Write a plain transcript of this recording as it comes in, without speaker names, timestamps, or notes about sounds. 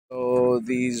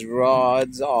these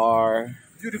rods are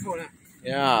Beautiful, huh?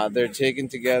 yeah, they're taken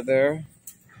together,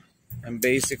 and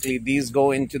basically these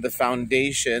go into the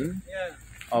foundation Yeah.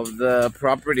 of the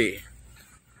property,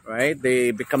 right?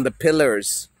 They become the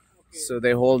pillars. So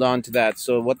they hold on to that.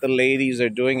 So what the ladies are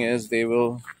doing is they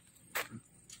will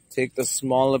take the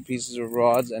smaller pieces of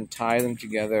rods and tie them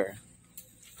together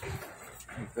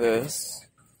like this,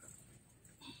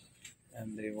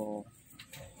 and they will,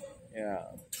 yeah,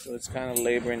 so it's kind of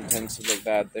labor intensive like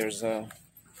that. There's a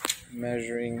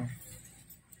measuring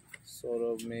sort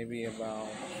of maybe about,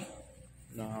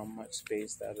 I don't know how much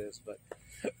space that is, but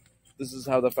this is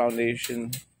how the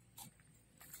foundation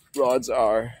rods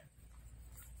are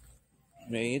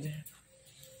made.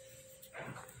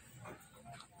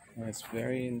 And it's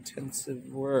very intensive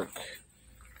work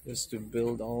just to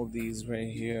build all these right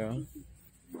here.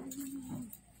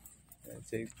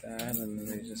 They take that and then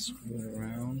they just screw it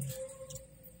around,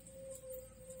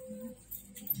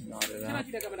 knot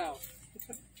it up.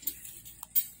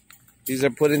 These are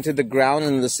put into the ground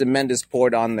and the cement is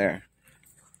poured on there.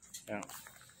 Yeah.